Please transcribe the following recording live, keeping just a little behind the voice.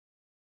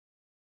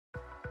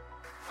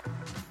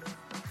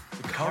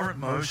Current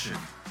Motion,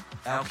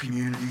 our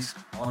community's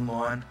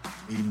online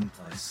meeting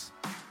place.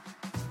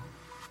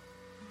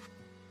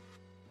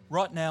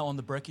 Right now on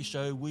The Brekkie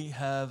Show, we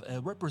have a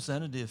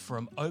representative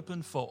from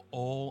Open for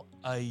All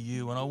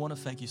AU, and I want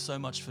to thank you so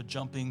much for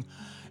jumping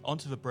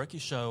onto The Brekkie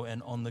Show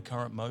and on The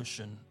Current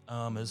Motion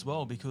as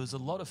well, because a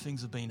lot of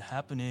things have been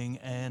happening,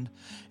 and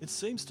it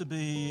seems to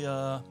be,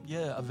 a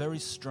very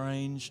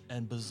strange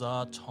and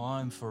bizarre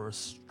time for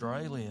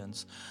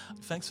Australians.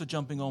 Thanks for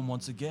jumping on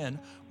once again.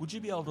 Would you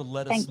be able to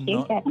let us know? Thank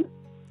you, Kevin.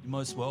 You're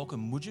most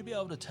welcome. Would you be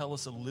able to tell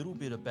us a little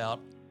bit about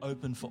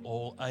Open for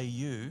All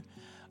AU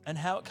and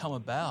how it come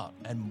about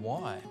and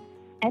why?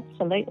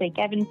 Absolutely,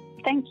 Gavin.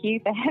 Thank you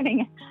for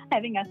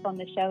having us on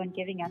the show and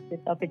giving us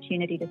this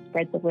opportunity to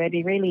spread the word.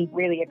 We really,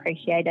 really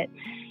appreciate it.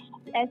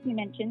 As you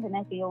mentioned, and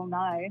as we all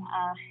know,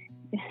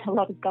 a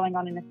lot is going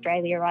on in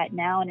Australia right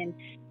now, and in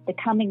the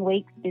coming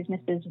weeks,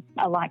 businesses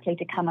are likely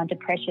to come under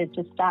pressure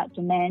to start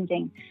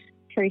demanding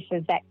proof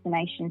of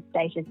vaccination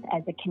status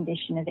as a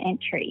condition of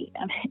entry.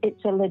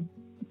 It's a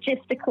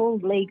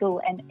logistical,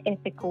 legal and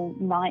ethical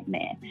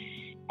nightmare.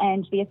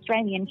 And the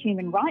Australian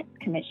Human Rights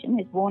Commission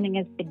is warning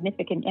of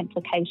significant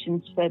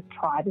implications for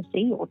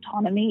privacy,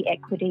 autonomy,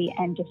 equity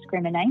and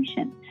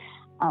discrimination.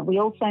 We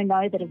also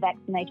know that a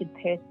vaccinated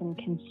person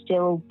can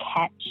still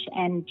catch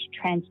and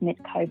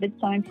transmit COVID,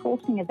 so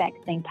enforcing a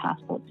vaccine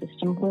passport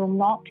system will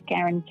not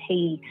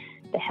guarantee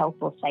the health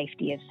or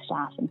safety of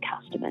staff and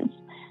customers.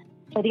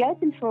 So the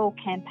Open for All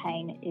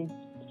campaign is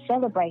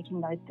celebrating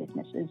those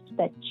businesses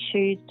that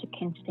choose to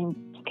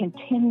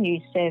continue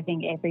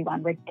serving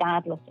everyone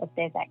regardless of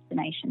their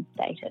vaccination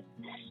status.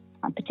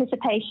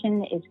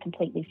 Participation is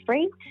completely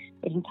free.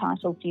 It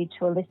entitles you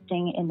to a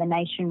listing in the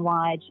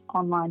nationwide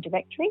online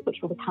directory, which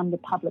will become the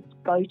public's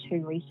go-to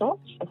resource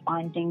for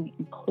finding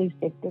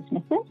inclusive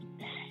businesses.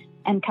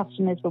 And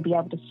customers will be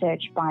able to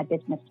search by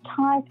business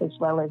type as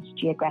well as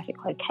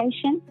geographic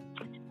location.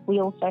 We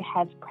also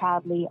have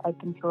proudly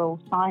Open for All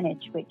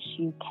signage, which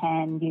you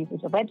can use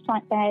as a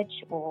website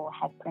badge or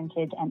have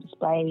printed and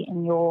display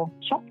in your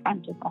shop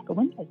front as like a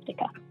window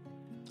sticker.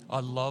 I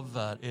love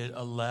that. It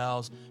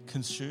allows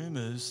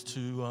consumers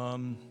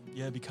to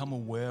become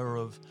aware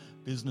of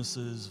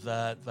businesses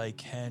that they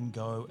can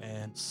go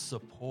and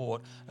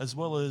support, as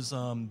well as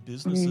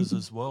businesses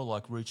as well,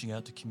 like reaching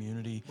out to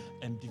community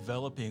and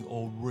developing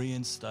or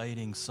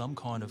reinstating some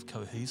kind of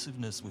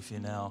cohesiveness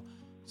within our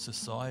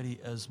society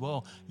as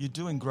well. You're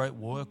doing great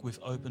work with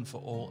Open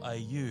for All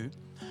AU.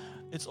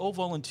 It's all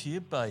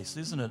volunteer based,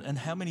 isn't it? And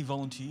how many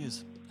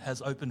volunteers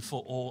has Open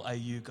for All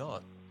AU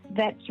got?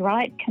 That's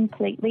right,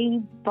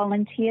 completely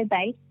volunteer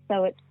based.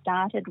 So it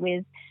started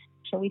with,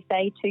 shall we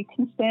say, two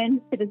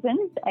concerned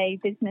citizens, a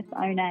business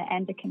owner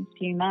and a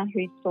consumer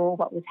who saw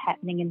what was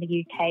happening in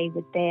the UK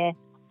with their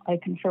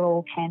Open for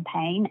All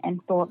campaign and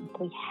thought,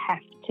 we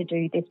have to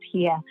do this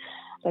here.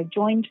 So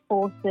joined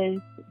forces,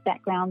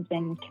 backgrounds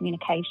in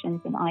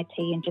communications and IT,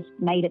 and just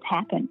made it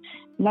happen.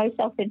 No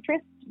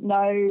self-interest,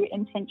 no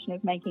intention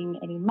of making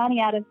any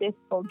money out of this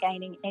or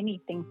gaining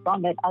anything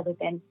from it other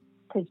than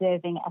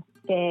preserving a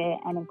fair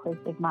and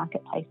inclusive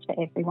marketplace for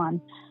everyone.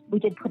 We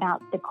did put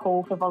out the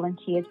call for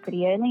volunteers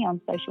pretty early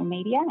on social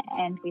media,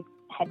 and we've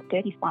had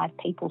 35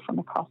 people from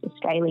across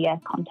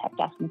Australia contact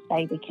us and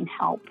say we can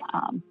help.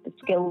 The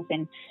skills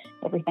in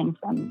everything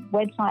from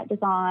website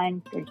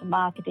design through to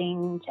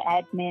marketing to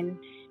admin.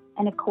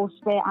 And of course,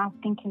 we're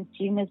asking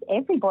consumers,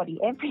 everybody,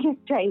 every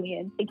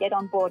Australian, to get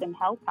on board and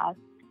help us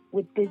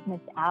with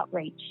business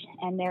outreach.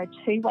 And there are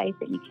two ways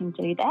that you can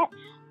do that.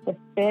 The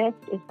first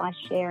is by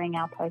sharing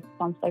our posts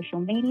on social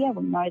media.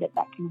 We know that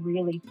that can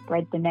really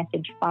spread the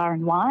message far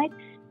and wide.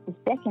 The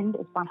second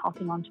is by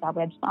hopping onto our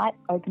website,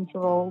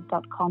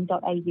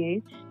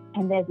 openforall.com.au,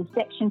 and there's a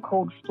section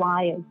called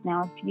Flyers.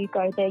 Now, if you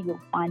go there, you'll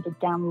find a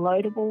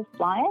downloadable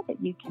flyer that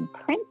you can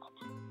print.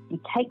 You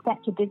take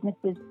that to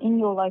businesses in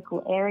your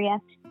local area.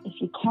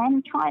 If you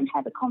can, try and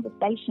have a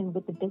conversation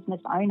with the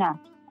business owner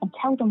and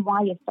tell them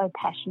why you're so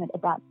passionate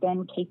about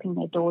them keeping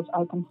their doors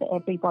open for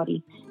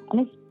everybody.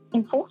 And if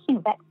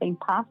enforcing vaccine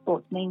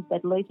passports means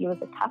they'd lose you as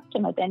a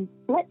customer, then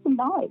let them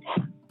know.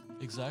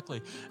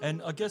 Exactly.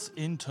 And I guess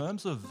in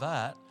terms of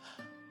that,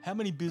 how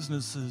many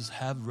businesses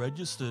have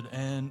registered,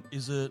 and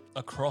is it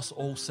across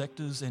all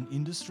sectors and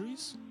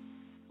industries?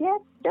 Yeah,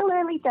 still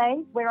early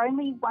days. We're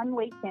only 1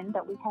 week in,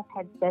 but we have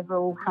had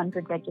several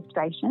hundred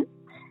registrations.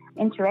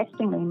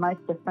 Interestingly,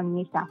 most are from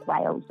New South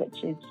Wales,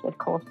 which is, of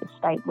course, the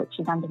state which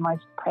is under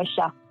most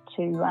pressure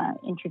to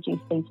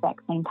introduce these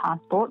vaccine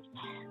passports.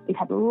 We've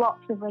had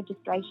lots of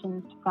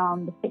registrations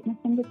from the fitness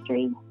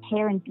industry,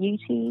 hair and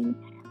beauty,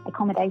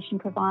 accommodation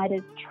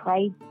providers,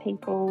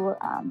 tradespeople,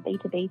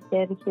 B2B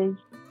services.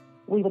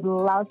 We would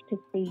love to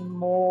see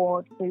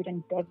more food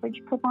and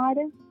beverage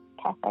providers,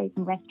 cafes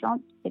and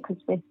restaurants, because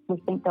we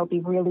think there'll be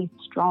really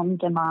strong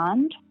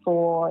demand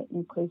for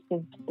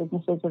inclusive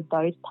businesses of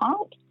those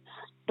types.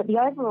 But the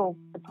overall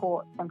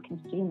support from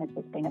consumers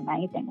has been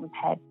amazing. We've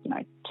had,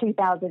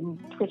 2,000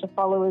 Twitter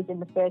followers in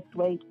the first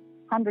week,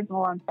 hundreds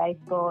more on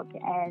Facebook,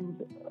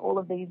 and all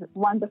of these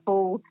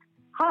wonderful,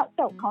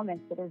 heartfelt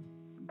comments that have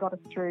got us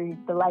through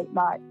the late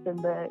nights and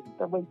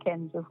the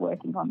weekends of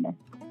working on this.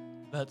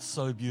 That's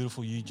so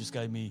beautiful. You just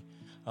gave me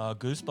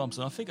goosebumps,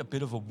 and I think a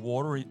bit of a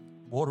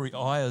watery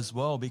eye as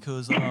well,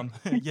 because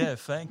yeah,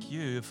 thank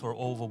you for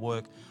all the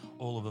work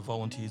all of the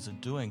volunteers are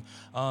doing,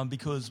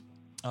 because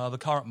the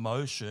Current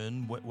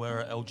Motion, we're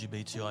an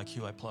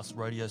LGBTIQA plus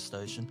radio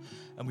station,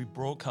 and we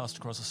broadcast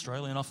across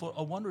Australia, and I thought,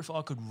 I wonder if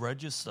I could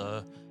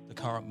register the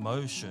Current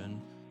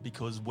Motion,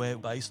 because we're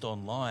based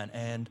online,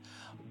 and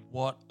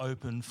what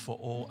Open for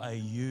All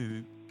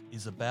AU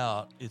is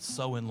about, it's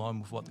so in line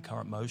with what the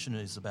Current Motion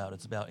is about.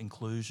 It's about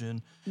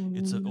inclusion.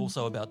 It's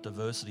also about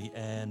diversity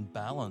and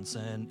balance,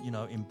 and, you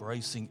know,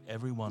 embracing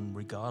everyone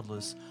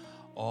regardless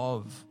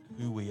of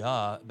who we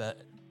are.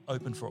 But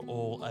Open for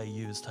All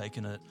AU has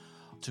taken it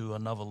to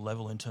another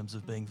level in terms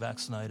of being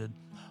vaccinated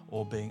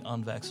or being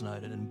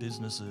unvaccinated, and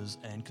businesses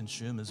and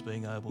consumers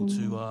being able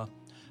to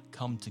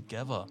come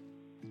together.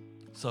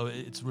 So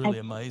it's really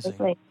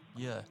amazing.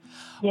 Yeah,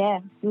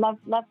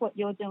 love what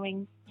you're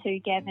doing too,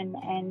 Gavin,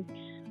 and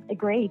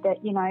agree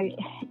that, you know,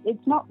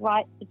 it's not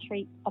right to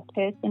treat a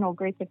person or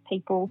group of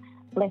people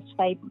less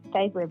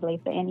favourably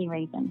for any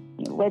reason,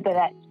 you know, whether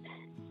that's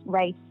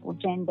race or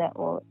gender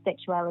or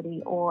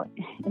sexuality or,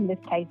 in this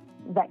case,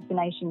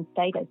 vaccination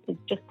status. Is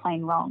just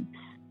plain wrong.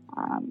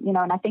 You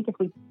know, and I think if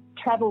we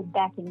travelled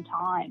back in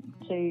time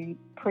to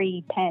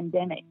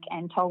pre-pandemic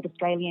and told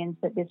Australians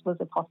that this was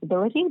a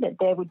possibility, that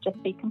there would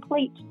just be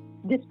complete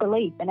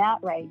disbelief and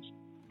outrage.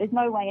 There's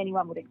no way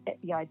anyone would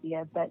accept the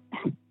idea, but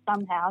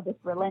somehow this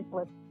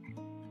relentless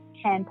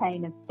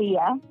campaign of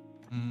fear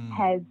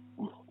has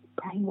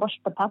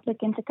brainwashed the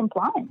public into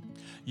compliance.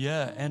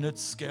 Yeah, and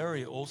it's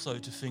scary also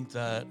to think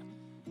that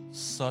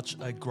such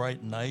a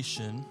great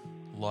nation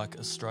like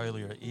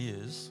Australia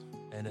is,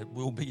 and it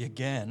will be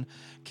again,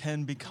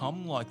 can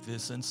become like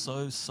this, and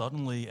so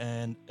suddenly,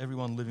 and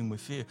everyone living with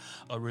fear.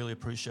 I really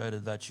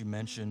appreciated that you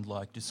mentioned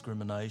like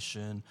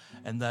discrimination,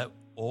 and that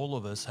all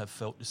of us have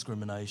felt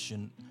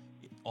discrimination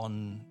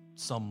on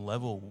some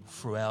level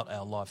throughout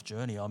our life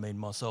journey. I mean,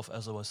 myself,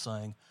 as I was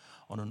saying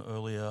on an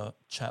earlier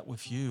chat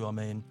with you, I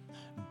mean,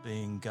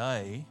 being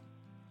gay,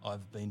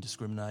 I've been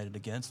discriminated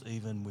against,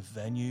 even with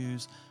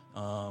venues,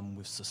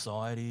 with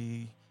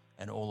society,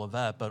 and all of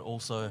that. But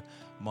also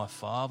my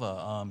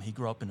father, he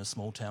grew up in a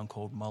small town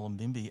called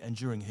Mullumbimby, and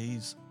during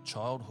his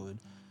childhood,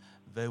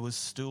 there was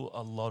still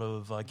a lot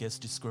of, I guess,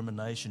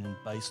 discrimination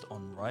based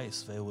on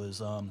race. There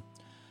was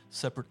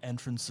separate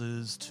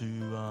entrances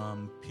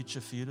to picture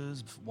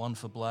theatres, one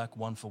for black,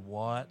 one for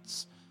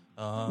whites.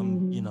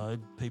 You know,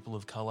 people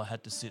of colour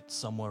had to sit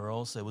somewhere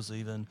else. There was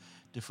even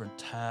different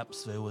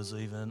taps. There was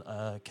even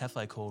a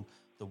cafe called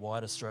the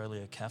White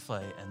Australia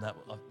Cafe, and that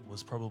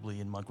was probably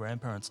in my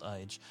grandparents'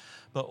 age.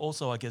 But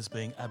also, I guess,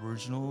 being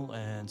Aboriginal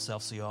and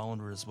South Sea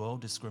Islander as well,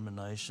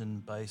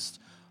 discrimination based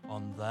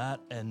on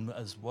that and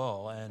as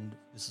well. And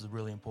this is a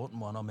really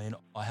important one. I mean,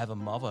 I have a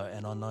mother,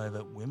 and I know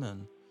that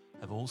women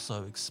have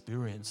also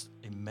experienced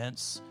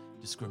immense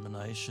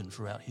discrimination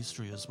throughout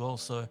history as well.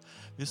 So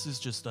this is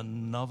just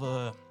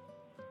another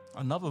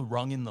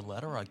rung in the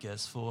ladder, I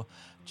guess, for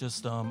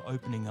just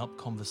opening up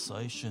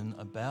conversation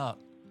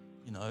about,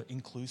 you know,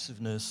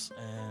 inclusiveness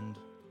and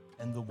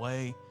the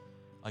way,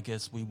 I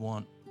guess, we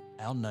want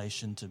our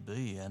nation to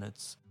be. And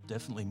it's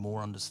definitely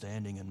more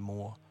understanding and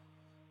more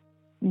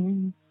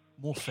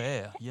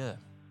fair, yeah.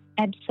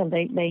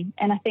 Absolutely.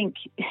 And I think,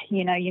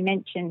 you know, you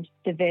mentioned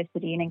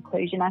diversity and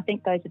inclusion. I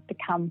think those have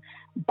become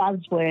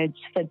buzzwords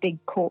for big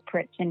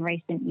corporates in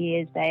recent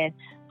years. They're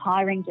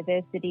hiring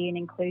diversity and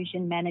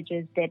inclusion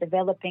managers. They're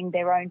developing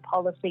their own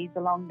policies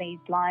along these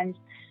lines.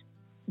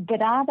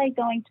 But are they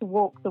going to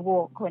walk the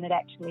walk when it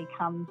actually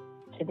comes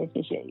to this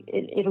issue?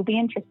 It'll be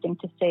interesting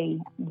to see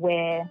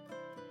where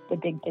the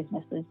big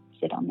businesses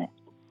sit on this.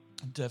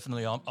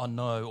 Definitely. I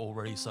know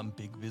already some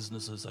big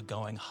businesses are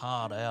going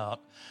hard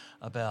out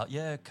about,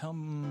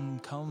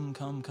 come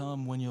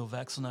when you're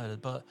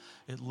vaccinated, but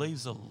it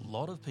leaves a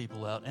lot of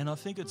people out. And I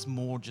think it's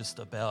more just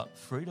about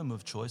freedom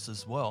of choice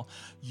as well.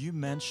 You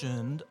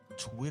mentioned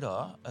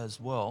Twitter as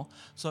well.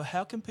 So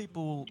how can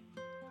people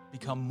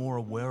become more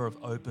aware of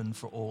Open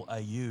for All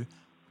AU,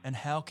 and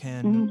how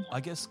can, I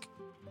guess,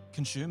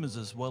 consumers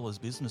as well as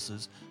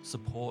businesses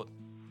support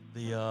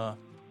the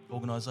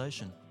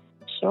organisation?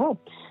 Sure.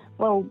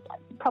 Well,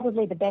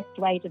 probably the best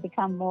way to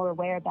become more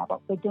aware about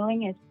what we're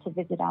doing is to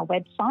visit our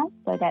website.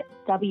 So that's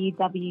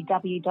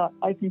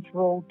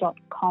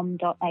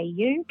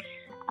www.openforall.com.au.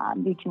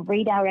 You can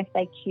read our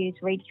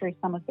FAQs, read through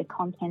some of the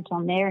content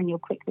on there, and you'll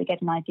quickly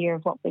get an idea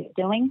of what we're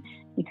doing.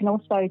 You can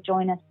also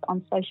join us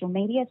on social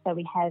media. So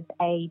we have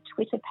a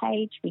Twitter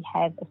page, we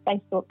have a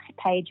Facebook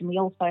page, and we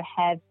also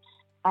have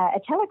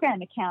a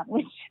Telegram account,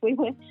 which we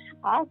were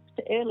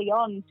asked early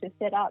on to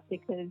set up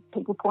because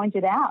people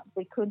pointed out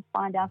we could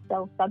find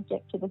ourselves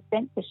subject to the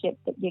censorship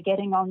that you're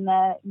getting on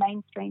the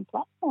mainstream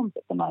platforms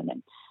at the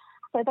moment.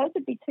 So those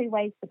would be two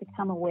ways to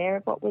become aware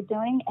of what we're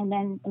doing. And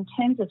then in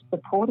terms of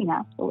supporting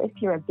us, well, if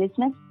you're a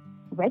business,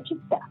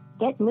 register,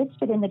 get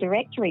listed in the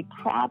directory,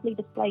 proudly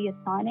display your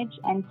signage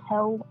and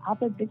tell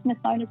other business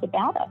owners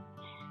about us.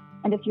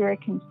 And if you're a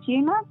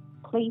consumer,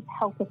 please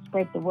help us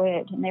spread the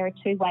word. And there are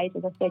two ways,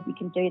 as I said, you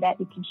can do that.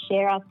 You can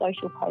share our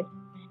social posts,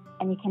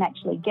 and you can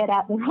actually get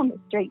out there on the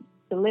streets,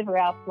 deliver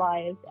our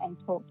flyers and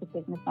talk to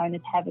business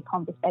owners, have a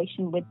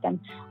conversation with them,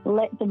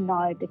 let them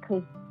know,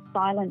 because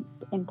silence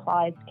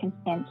implies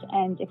consent,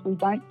 and if we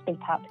don't speak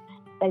up,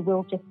 they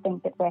will just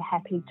think that we're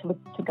happy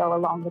to go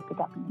along with the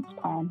government's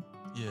plan.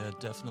 Yeah,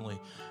 definitely.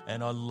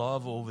 And I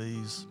love all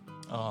these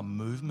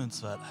movements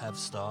that have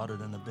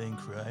started and are being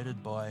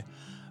created by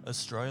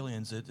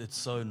Australians. It's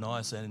so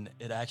nice, and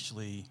it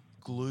actually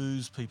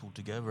glues people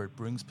together. It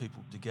brings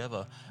people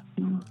together.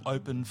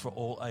 Open for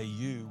All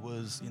AU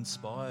was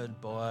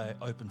inspired by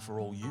Open for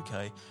All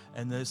UK,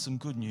 and there's some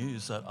good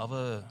news that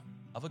other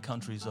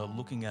countries are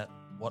looking at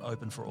what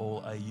Open for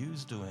All AU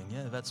is doing.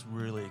 Yeah, that's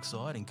really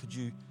exciting. Could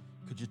you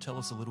tell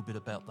us a little bit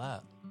about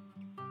that?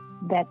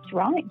 That's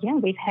right. Yeah,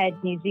 we've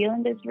had New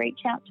Zealanders reach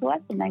out to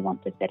us, and they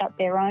want to set up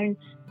their own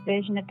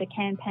version of the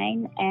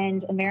campaign,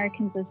 and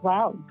Americans as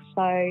well.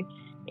 So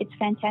it's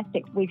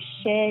fantastic. We've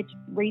shared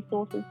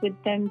resources with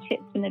them,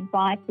 tips and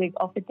advice. We've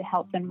offered to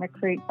help them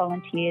recruit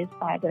volunteers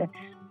via the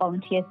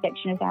volunteer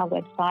section of our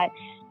website.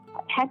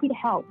 Happy to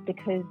help,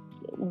 because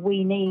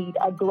we need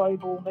a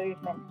global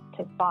movement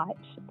to fight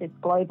this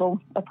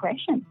global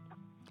oppression.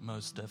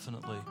 Most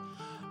definitely.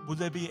 Would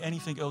there be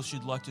anything else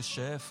you'd like to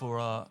share for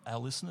our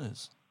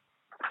listeners?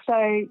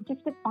 So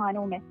just a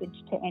final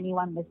message to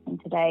anyone listening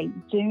today: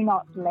 do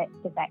not let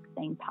the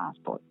vaccine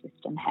passport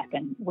system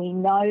happen. We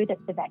know that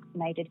the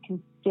vaccinated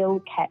can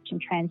still catch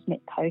and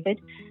transmit COVID,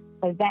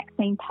 so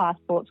vaccine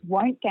passports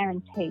won't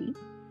guarantee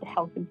the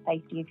health and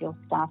safety of your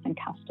staff and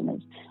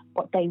customers.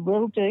 What they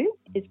will do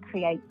is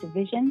create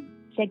division,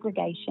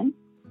 segregation,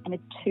 and a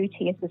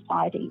two-tier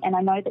society. And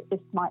I know that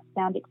this might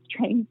sound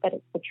extreme, but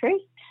it's the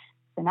truth.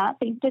 The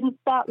Nazis didn't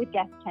start with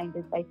gas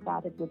chambers. They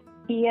started with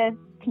fear,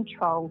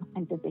 control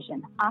and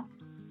division, us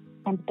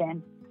and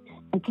them,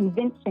 and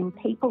convincing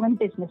people and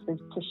businesses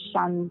to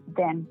shun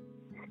them.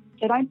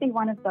 So don't be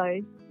one of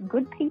those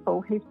good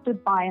people who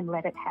stood by and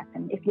let it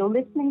happen. If you're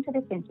listening to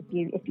this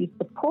interview, if you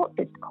support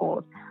this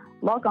cause,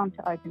 log on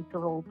to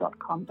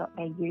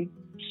openforall.com.au,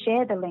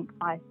 share the link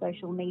via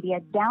social media,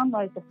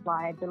 download the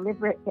flyer,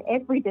 deliver it to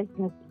every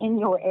business in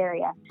your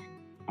area.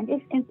 And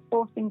if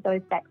enforcing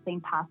those vaccine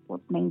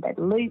passports means they'd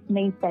lose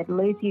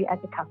you as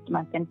a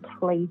customer, then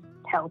please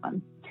tell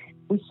them.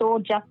 We saw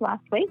just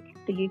last week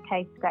the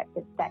UK scrapped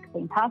its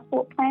vaccine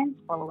passport plans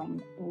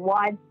following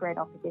widespread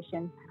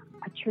opposition.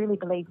 I truly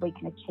believe we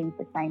can achieve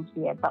the same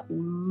here, but we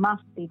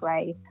must be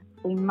brave.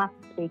 We must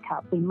speak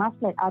up. We must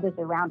let others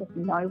around us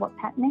know what's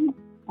happening,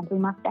 and we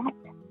must act.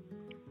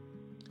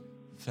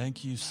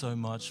 Thank you so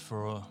much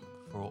for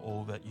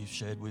all that you've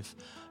shared with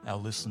our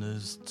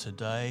listeners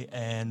today,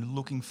 and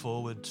looking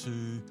forward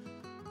to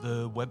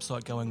the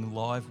website going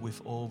live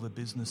with all the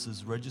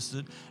businesses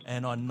registered.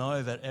 And I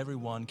know that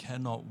everyone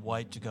cannot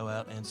wait to go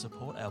out and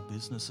support our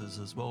businesses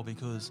as well,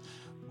 because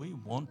we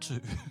want to.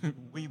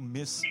 we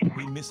miss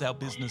our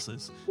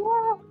businesses.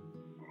 Yeah,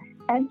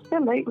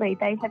 absolutely.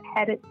 They have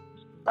had it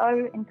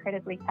so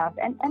incredibly tough.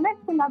 And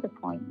that's another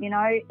point,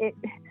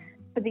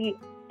 for the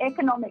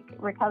economic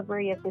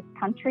recovery of this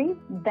country,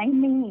 they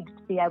need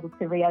to be able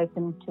to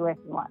reopen to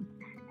everyone.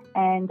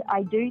 And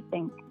I do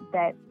think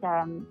that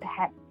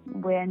perhaps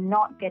we're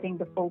not getting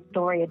the full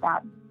story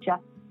about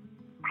just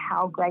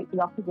how great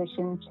the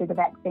opposition to the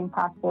vaccine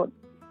passport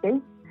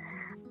is.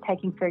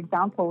 Taking, for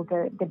example,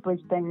 the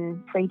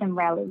Brisbane Freedom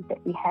Rally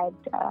that we had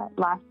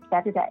last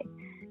Saturday,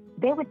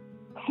 there were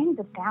tens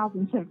of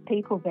thousands of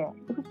people there.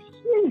 It was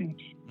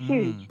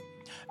huge.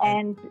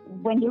 And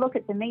when you look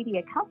at the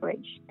media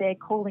coverage, they're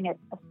calling it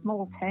a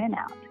small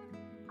turnout.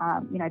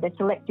 They're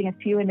selecting a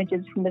few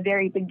images from the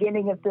very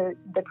beginning of the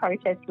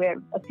protest where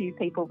a few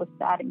people were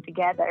starting to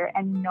gather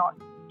and not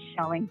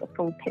showing the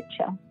full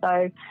picture.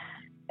 So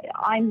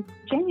I'm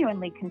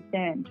genuinely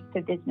concerned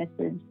for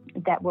businesses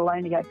that will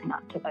only open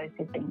up to those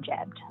who've been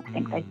jabbed. I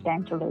think they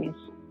stand to lose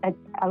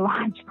a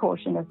large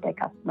portion of their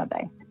customer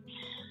base.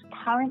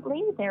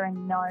 Currently, there are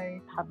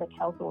no public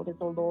health orders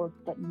or laws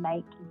that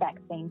make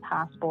vaccine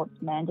passports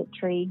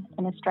mandatory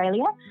in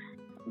Australia.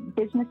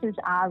 Businesses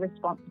are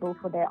responsible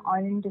for their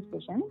own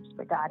decisions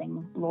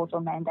regarding laws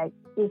or mandates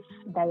if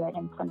they are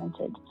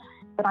implemented.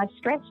 But I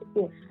stress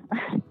if.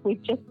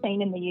 We've just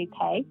seen in the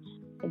UK,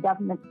 the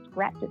government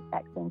scrapped its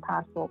vaccine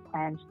passport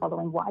plans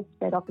following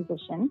widespread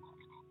opposition,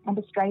 and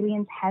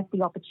Australians have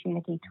the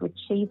opportunity to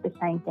achieve the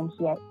same thing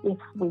here if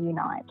we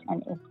unite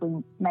and if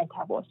we make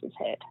our voices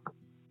heard.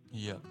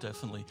 Yeah,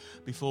 definitely.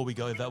 Before we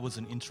go, that was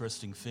an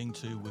interesting thing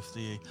too with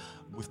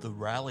the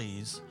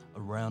rallies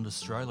around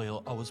Australia.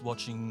 I was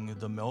watching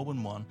the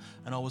Melbourne one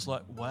and I was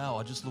like, wow,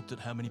 I just looked at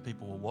how many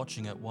people were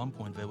watching. At one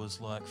point there was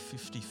like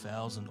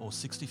 50,000 or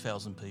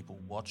 60,000 people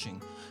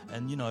watching.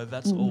 And,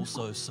 that's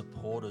also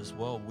support as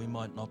well. We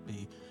might not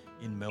be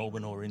in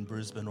Melbourne or in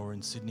Brisbane or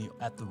in Sydney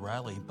at the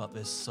rally, but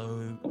there's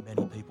so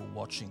many people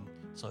watching.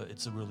 So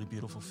it's a really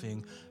beautiful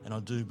thing. And I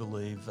do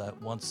believe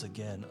that once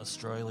again,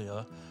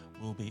 Australia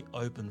will be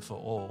open for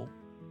all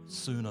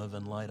sooner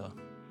than later.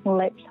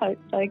 Let's hope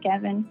so,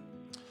 Gavin.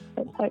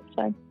 Let's hope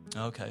so.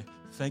 Okay,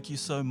 thank you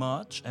so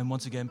much. And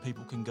once again,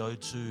 people can go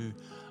to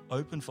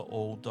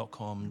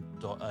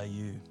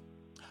openforall.com.au.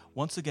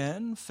 Once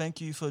again,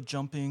 thank you for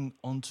jumping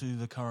onto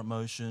the Current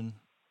Motion.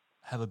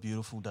 Have a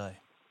beautiful day.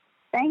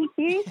 Thank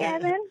you,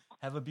 Gavin.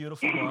 Have a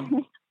beautiful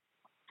one.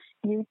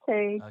 You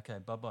too. Okay,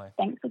 bye-bye.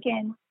 Thanks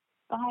again.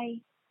 Bye.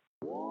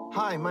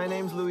 Hi, my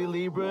name's Louis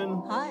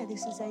Liebren. Hi,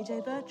 this is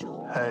AJ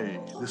Birchall. Hey,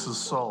 this is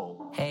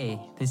Sol. Hey,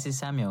 this is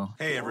Samuel.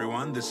 Hey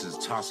everyone, this is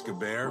Tosca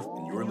Bear,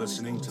 and you're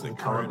listening to The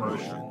Current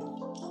Motion.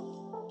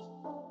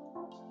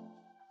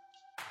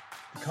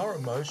 The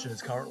Current Motion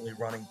is currently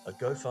running a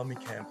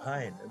GoFundMe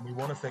campaign, and we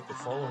want to thank the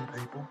following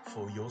people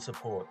for your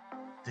support.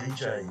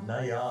 DJ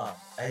Nayar,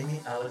 Amy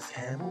Alice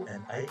Campbell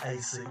and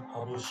AAC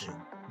Publishing,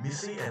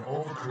 Missy and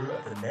all the crew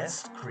at the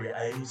Nest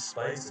Creative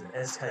Space and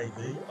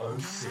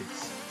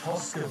SKV06,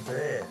 Tosca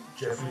Bear,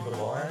 Jeffrey the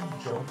Lion,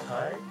 John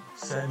Tay,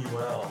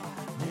 Samuel,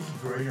 Nikki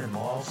Green and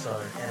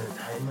Milestone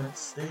Entertainment,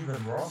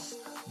 Stephen Ross,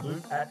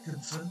 Luke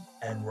Atkinson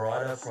and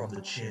Ryder from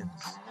the Chins.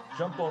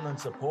 Jump on and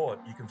support.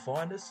 You can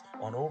find us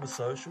on all the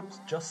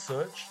socials. Just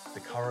search The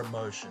Current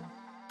Motion.